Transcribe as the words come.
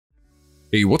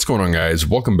Hey, what's going on, guys?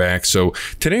 Welcome back. So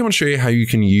today I'm going to show you how you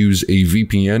can use a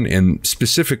VPN and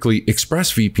specifically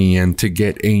ExpressVPN to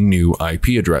get a new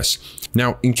IP address.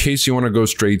 Now, in case you want to go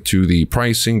straight to the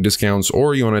pricing, discounts,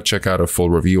 or you want to check out a full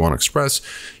review on Express,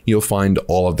 you'll find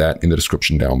all of that in the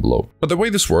description down below. But the way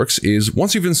this works is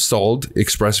once you've installed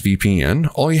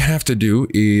ExpressVPN, all you have to do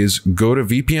is go to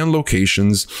VPN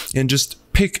locations and just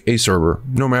pick a server,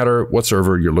 no matter what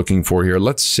server you're looking for here.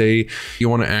 Let's say you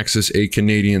want to access a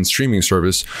Canadian streaming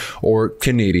service or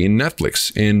Canadian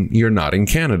Netflix and you're not in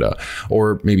Canada,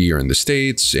 or maybe you're in the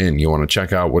States and you want to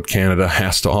check out what Canada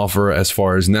has to offer as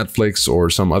far as Netflix or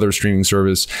some other streaming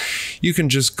service. You can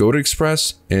just go to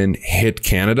Express and hit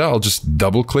Canada. I'll just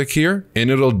double click here and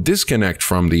it'll disconnect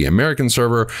from the American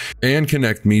server and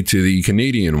connect me to the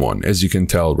Canadian one, as you can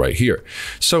tell right here.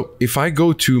 So if I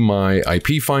go to my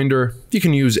IP finder, you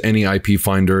can use any IP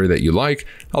finder that you like.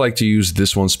 I like to use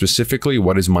this one specifically,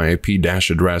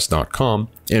 whatismyip-address.com.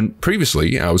 And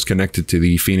previously I was connected to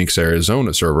the Phoenix,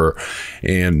 Arizona server.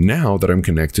 And now that I'm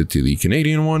connected to the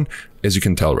Canadian one, as you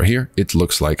can tell right here, it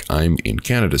looks like I'm in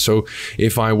Canada. So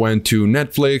if I went to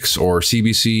Netflix or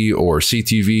CBC or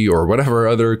CTV or whatever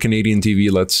other Canadian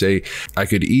TV, let's say, I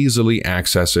could easily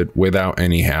access it without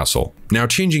any hassle. Now,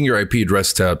 changing your IP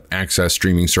address to access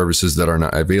streaming services that are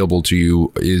not available to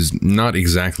you is not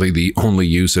exactly the only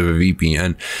use of a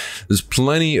VPN. There's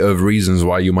plenty of reasons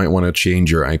why you might want to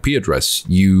change your IP address.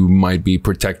 You might be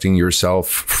protecting yourself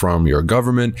from your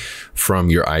government, from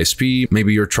your ISP.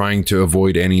 Maybe you're trying to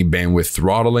avoid any bandwidth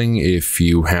throttling if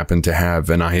you happen to have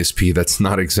an ISP that's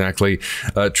not exactly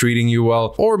treating you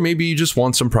well, or maybe you just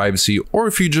want some privacy, or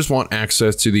if you just want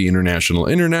access to the international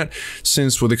internet,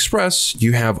 since with Express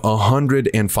you have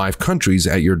 105 countries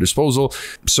at your disposal.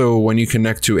 So when you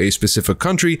connect to a specific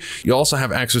country, you also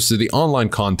have access to the online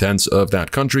contents of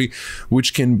that country,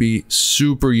 which can be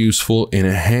super useful in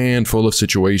a handful of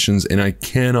situations. And I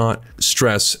cannot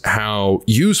stress how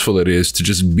useful it is to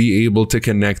just be able to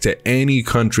connect to any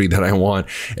country that I want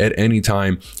at any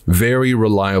time, very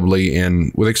reliably.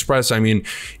 And with Express, I mean,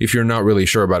 if you're not really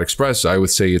sure about Express, I would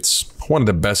say it's one of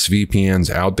the best VPNs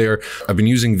out there. I've been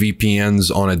using VPNs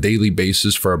on a daily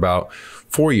basis for about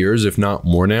 4 years, if not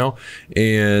more now.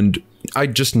 And I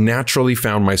just naturally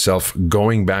found myself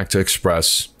going back to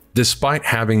Express despite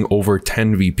having over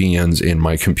 10 VPNs in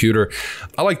my computer.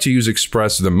 I like to use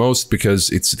Express the most because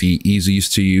it's the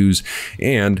easiest to use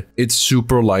and it's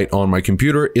super light on my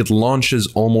computer. It launches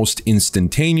almost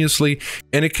instantaneously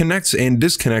and it connects and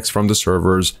disconnects from the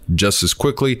servers just as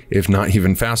quickly, if not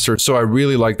even faster. So I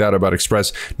really like that about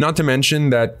Express, not to mention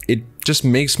that it just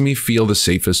makes me feel the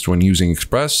safest when using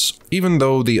Express. Even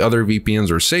though the other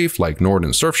VPNs are safe, like Nord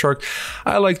and Surfshark,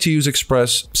 I like to use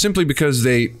Express simply because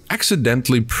they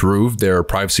accidentally proved their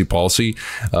privacy policy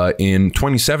in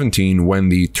 2017 when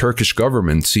the Turkish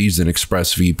government seized an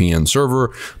ExpressVPN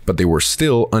server, but they were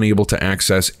still unable to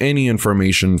access any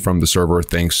information from the server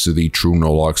thanks to the true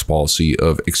no logs policy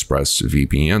of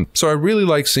ExpressVPN. So I really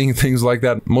like seeing things like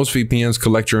that. Most VPNs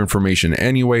collect your information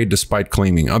anyway, despite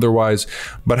claiming otherwise,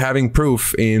 but having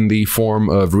proof in the form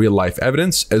of real-life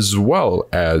evidence as well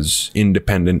as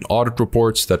independent audit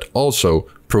reports that also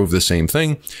prove the same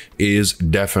thing is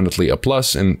definitely a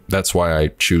plus, and that's why I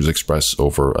choose Express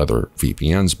over other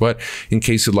VPNs. But in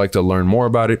case you'd like to learn more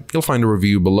about it, you'll find a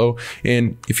review below,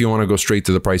 and if you want to go straight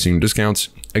to the pricing and discounts,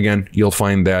 again, you'll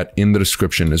find that in the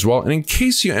description as well. And in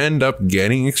case you end up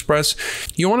getting Express,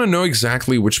 you want to know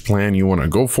exactly which plan you want to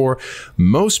go for.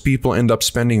 Most people end up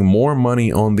spending more money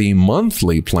on the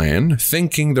monthly plan,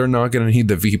 thinking they're not going to need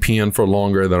the VPN for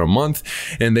longer than a month,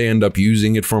 and they end up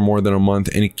using it for more than a month,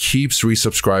 and it keeps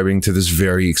resubscribing to this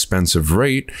very expensive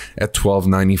rate at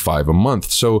 $12.95 a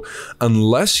month. So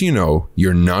unless you know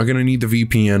you're not going to need the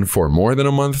VPN for more than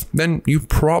a month, then you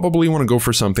probably want to go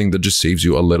for something that just saves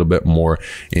you a little bit more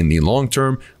in the long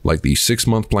term, like the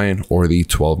 6-month plan or the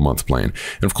 12-month plan.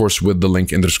 And of course, with the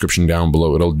link in the description down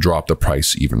below, it'll drop the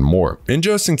price even more. And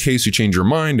just in case you change your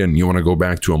mind and you want to go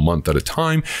back to a month at a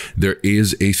time, there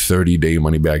is a 30-day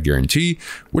money-back guarantee,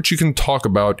 which you can talk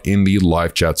about in the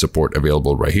live chat support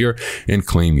available right here and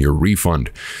claim your refund.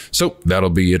 So that'll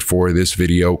be it for this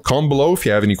video. Comment below if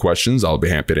you have any questions. I'll be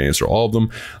happy to answer all of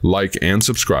them. Like and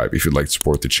subscribe if you'd like to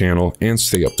support the channel and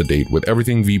stay up to date with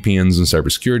everything VPNs and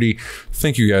cybersecurity.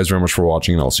 Thank you guys very much for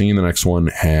watching, and I'll see you in the next one.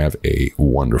 Have a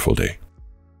wonderful day.